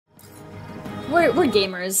we're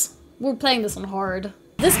gamers. We're playing this on hard.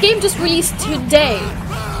 This game just released today.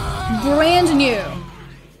 Brand new.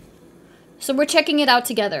 So we're checking it out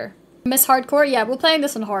together. Miss Hardcore? Yeah, we're playing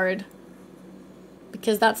this on hard.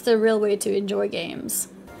 Because that's the real way to enjoy games.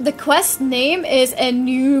 The quest name is A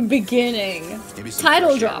New Beginning.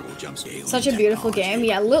 Title drop. Such a beautiful game.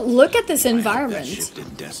 Yeah, look at this environment.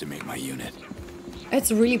 Didn't decimate my unit.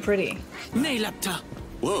 It's really pretty.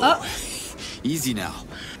 Whoa. Oh. Easy now.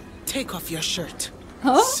 Take off your shirt.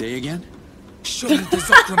 Huh? Say again? Show me the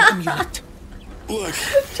Zakram amulet. Look.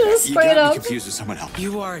 Just You straight got up. me confused with someone else.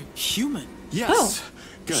 You are human. Yes. Oh.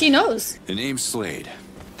 Good. She knows. The name's Slade.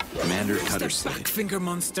 Commander Cutter Step Slade. back, finger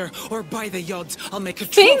monster, or by the yods, I'll make a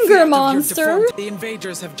Finger trophy out of your monster? defunct. The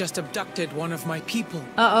invaders have just abducted one of my people.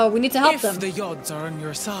 Uh-oh, we need to help If them. the yods are on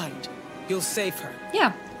your side, you'll save her.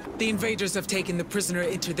 Yeah. The invaders have taken the prisoner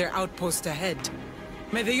into their outpost ahead.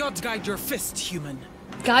 May the yods guide your fist, human.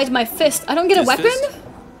 Guide my fist. I don't get a This weapon? fist?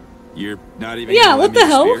 You're not even Yeah, gonna let what me the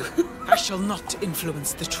hell? spear? I shall not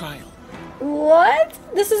influence the trial. What?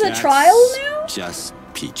 This is a That's trial now? Just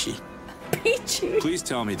peachy. Peachy. Please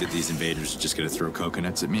tell me that these invaders are just gonna throw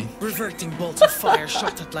coconuts at me. Reverting bolts of fire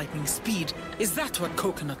shot at lightning speed. Is that what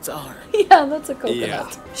coconuts are? Yeah, that's a coconut. Yeah.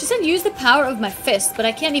 She said use the power of my fist, but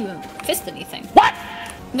I can't even fist anything. What?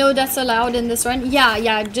 No deaths allowed in this run?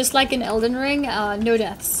 Yeah, just like in Elden Ring, no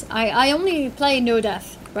deaths. I only play no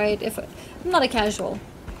death, right? If I'm not a casual.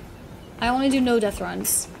 I only do no death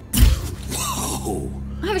runs. Whoa.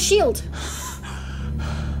 I have a shield.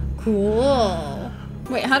 Cool.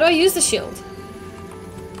 Wait, how do I use the shield?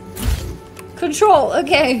 Control,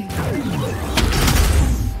 okay.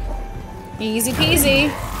 Easy peasy.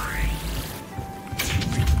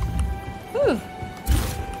 Whew.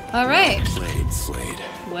 Alright. Slade.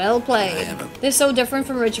 Well played. They're so different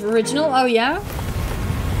from original. Oh yeah?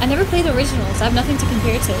 I never played the originals. I have nothing to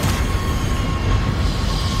compare to.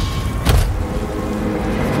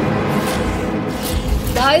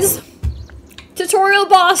 Guys, tutorial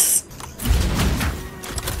boss.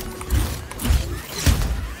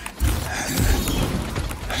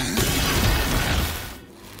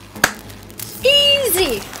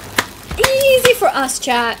 Easy. Easy for us,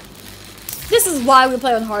 chat. This is why we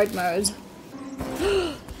play on hard mode.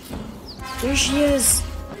 There she is.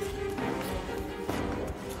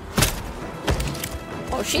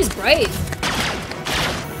 Oh, she's brave.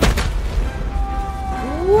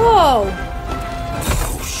 Whoa.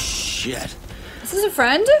 Oh, shit. Is this a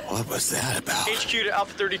friend? What was that about? HQ to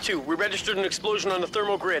Alpha 32. We registered an explosion on the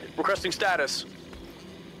thermal grid. Requesting status.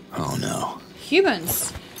 Oh, no.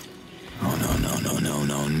 Humans.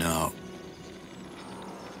 Oh, no.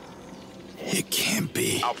 It can't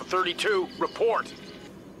be. Alpha 32, report.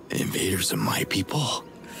 Invaders are my people?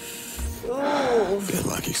 Oh. Good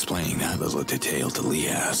luck explaining that little detail to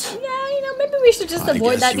Liaz. Yeah, maybe we should just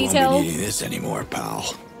avoid that you detail. won't be needing this anymore,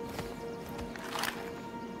 pal.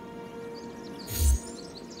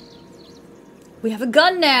 We have a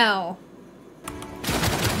gun now.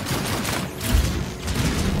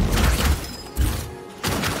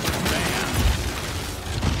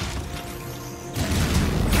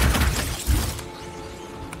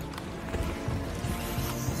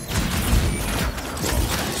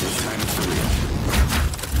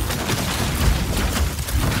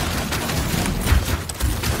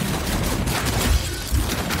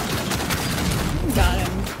 Got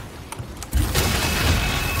him.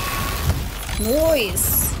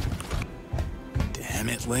 Noise. Damn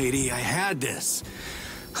it, lady, I had this.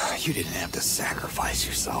 You didn't have to sacrifice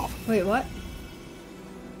yourself. Wait, what?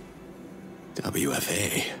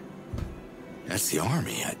 WFA. That's the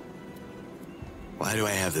army. Why do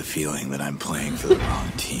I have the feeling that I'm playing for the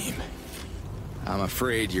wrong team? I'm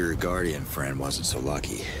afraid your guardian friend wasn't so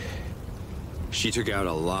lucky. She took out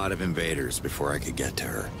a lot of invaders before I could get to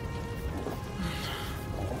her.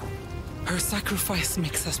 Her sacrifice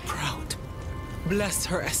makes us proud. Bless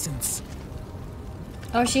her essence.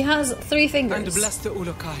 Oh, she has 3 fingers. And bless the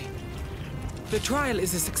Ulukai. The trial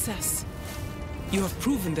is a success. You have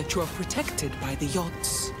proven that you are protected by the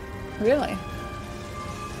Yods. Really?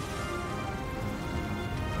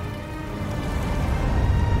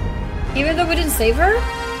 Even though we didn't save her?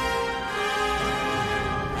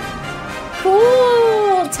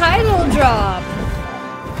 Cool! Title drop!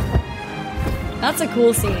 That's a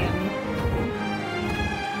cool scene.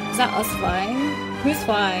 Is that us flying? Who's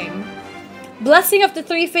flying? Blessing of the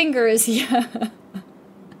 3 fingers, yeah.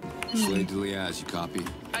 Slade to Liaz, you copy?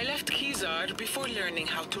 I left Kizar before learning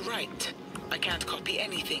how to write. I can't copy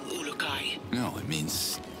anything, Ulukai. No, it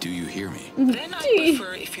means, do you hear me? Then I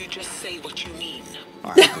prefer if you just say what you mean.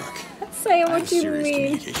 Alright, look. Say I have what you serious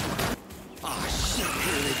mean. communication. Oh, shit,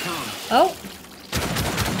 here they come. Oh,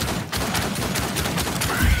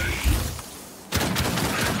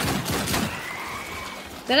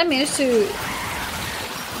 Did I manage to...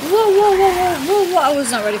 Whoa, whoa, whoa, whoa, whoa, whoa. I was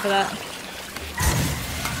not ready for that.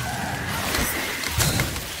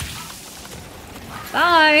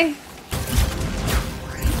 Bye.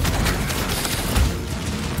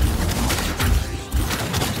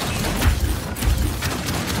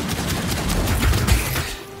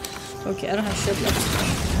 Okay, I don't have shield left.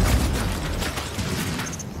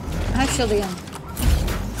 I have shield again.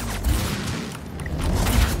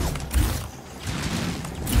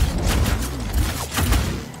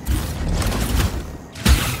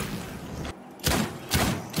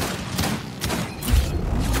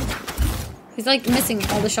 He's like missing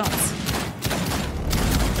all the shots.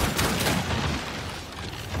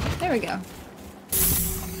 There we go.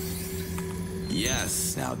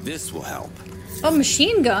 Yes, now this will help. Oh,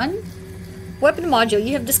 machine gun? Weapon module.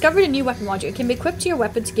 You have discovered a new weapon module. It can be equipped to your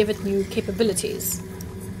weapon to give it new capabilities.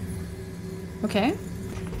 Okay.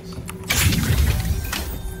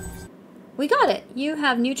 We got it. You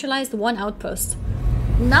have neutralized one outpost.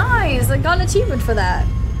 Nice! I got an achievement for that.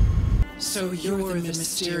 So you're the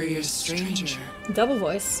mysterious stranger. Double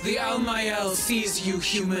voice. The Almael sees you,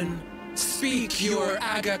 human. Speak your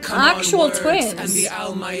Aga command Actual words, twins. and the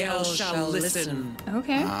Almael shall listen.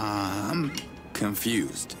 Okay. I'm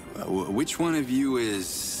confused. Which one of you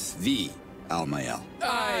is the Almael?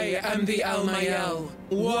 I am the Almael,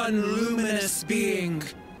 one luminous being.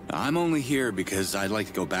 I'm only here because I'd like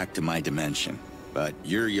to go back to my dimension. But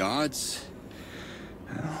your Yods?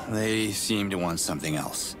 Well, they seem to want something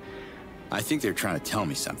else. I think they're trying to tell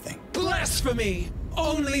me something. Blasphemy!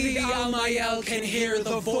 Only the Almael can hear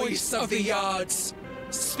the voice of the Yods.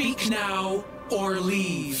 Speak now, or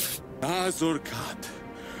leave. Azurkat.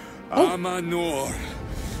 Amanor.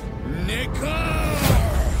 Nekar!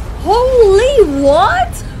 Holy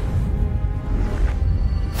what?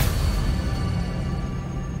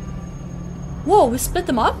 Whoa, we split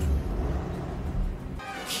them up?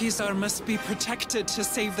 Kizar must be protected to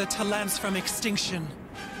save the Talans from extinction.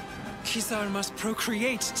 Kizar must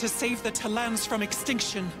procreate to save the Talans from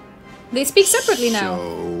extinction. They speak separately now.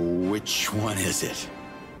 So, which one is it?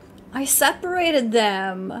 I separated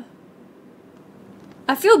them.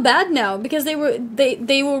 I feel bad now because they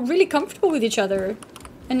were really comfortable with each other.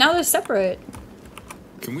 And now they're separate.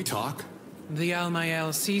 Can we talk? The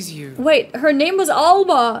Almael sees you. Wait, her name was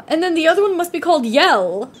Alba, and then the other one must be called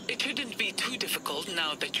Yell. It shouldn't be too difficult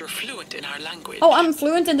now that you're fluent in our language. Oh, I'm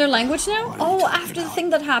fluent in their language now? Oh, after the thing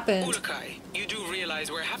that happened. Urukai, you do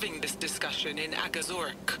realize we're having this discussion in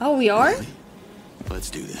Agazork. Oh, we are? Let's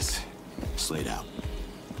do this. Slate out.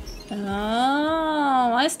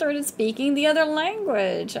 Oh, I started speaking the other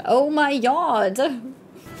language. Oh my god.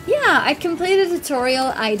 Yeah, I completed the tutorial.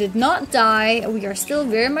 I did not die. We are still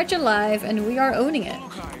very much alive, and we are owning it.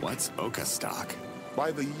 What's Oka stock? By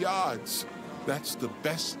the yards. That's the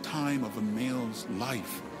best time of a male's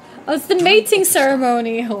life. Oh, it's the mating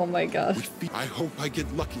ceremony. Oh my god. I hope I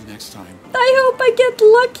get lucky next time. I hope I get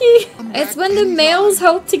lucky. It's when the males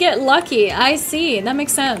hope to get lucky. I see. That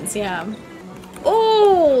makes sense, yeah.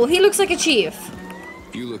 Oh, he looks like a chief.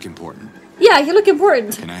 You look important. Yeah, you look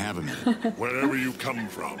important. Can I have a minute? Wherever you come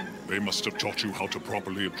from, they must have taught you how to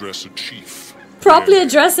properly address a chief. Properly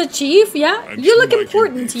address a chief, yeah? And You look like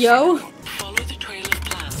important, you yo. Follow the trail of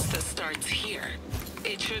plants that starts here.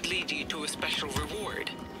 It should lead you to a special reward.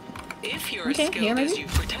 If you're Okay, as here skilled as maybe? you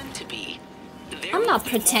pretend to be, there I'm will not be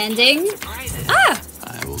pretending. multiple surprises. Ah!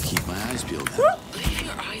 I will keep my eyes peeled then. Leave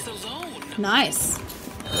your eyes alone. Nice.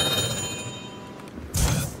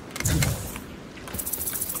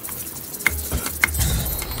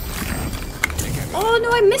 Oh no,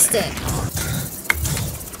 I missed it.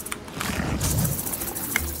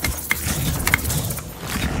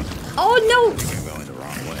 Oh no! I'm going the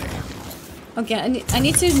wrong way. Okay, I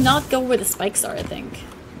need to not go where the spikes are, I think.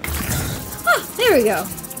 Ah, there we go.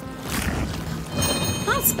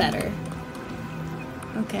 That's better.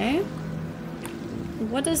 Okay.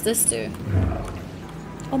 What does this do?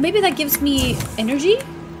 Oh, maybe that gives me energy?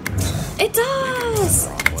 It does!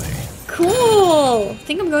 Wrong way. Cool!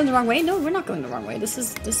 Think I'm going the wrong way? No, we're not going the wrong way. This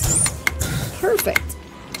is perfect.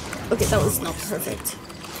 Okay, that was not perfect.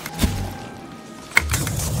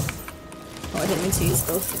 Oh, I didn't mean to use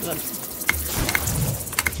both of them.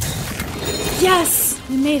 Yes!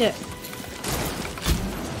 We made it.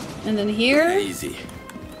 And then here... Easy.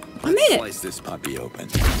 I made it. Slice this puppy open.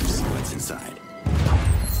 See what's inside.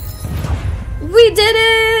 We did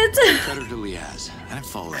it! Cutter to Liaz. I didn't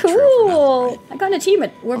follow that trail for nothing, Cool! right? I got an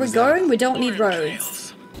achievement. Where we're was that going, we don't need Orange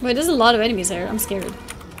roads. trails. Wait, there's a lot of enemies here. I'm scared.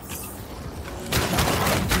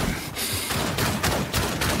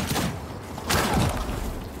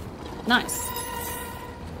 Nice.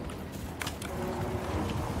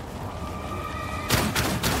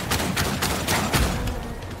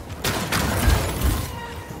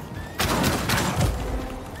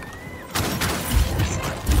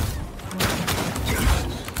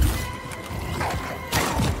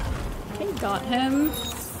 Got him.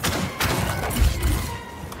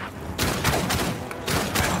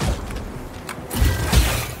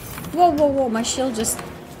 Whoa, whoa, whoa, my shield just...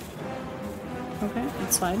 Okay,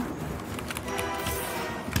 that's fine.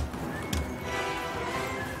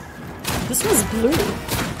 This one's blue.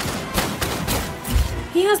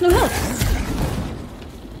 He has no health.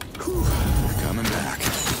 Coming back.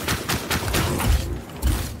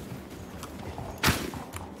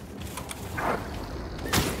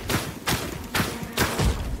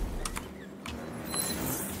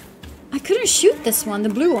 I couldn't shoot this one, the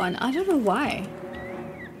blue one. I don't know why.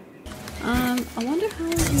 I wonder how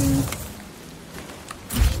you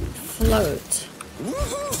float.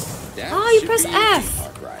 Oh, you press F.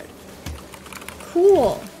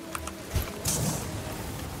 Cool.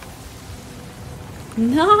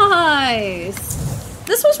 Nice.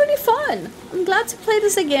 This was really fun. I'm glad to play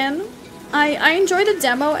this again. I enjoyed the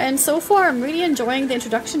demo, and so far I'm really enjoying the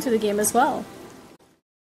introduction to the game as well.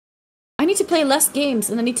 I need to play less games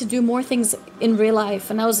and I need to do more things in real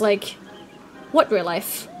life. And I was like, what real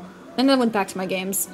life? And then I went back to my games.